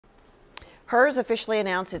Herr's officially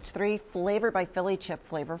announced its 3 Flavor by Philly chip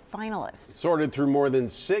flavor finalists. Sorted through more than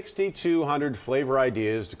 6,200 flavor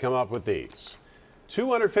ideas to come up with these.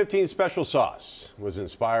 215 Special Sauce was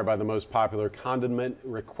inspired by the most popular condiment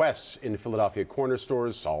requests in Philadelphia corner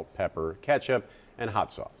stores: salt, pepper, ketchup, and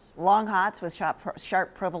hot sauce. Long Hots with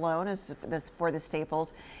sharp provolone is for the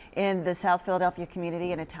staples in the South Philadelphia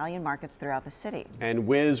community and Italian markets throughout the city. And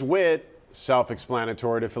Whiz Wit,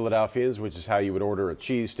 self-explanatory to Philadelphians, which is how you would order a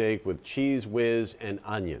cheesesteak with cheese whiz and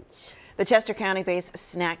onions. The Chester County-based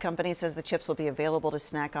snack company says the chips will be available to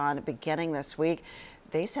snack on beginning this week.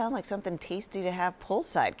 They sound like something tasty to have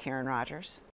poolside, Karen Rogers.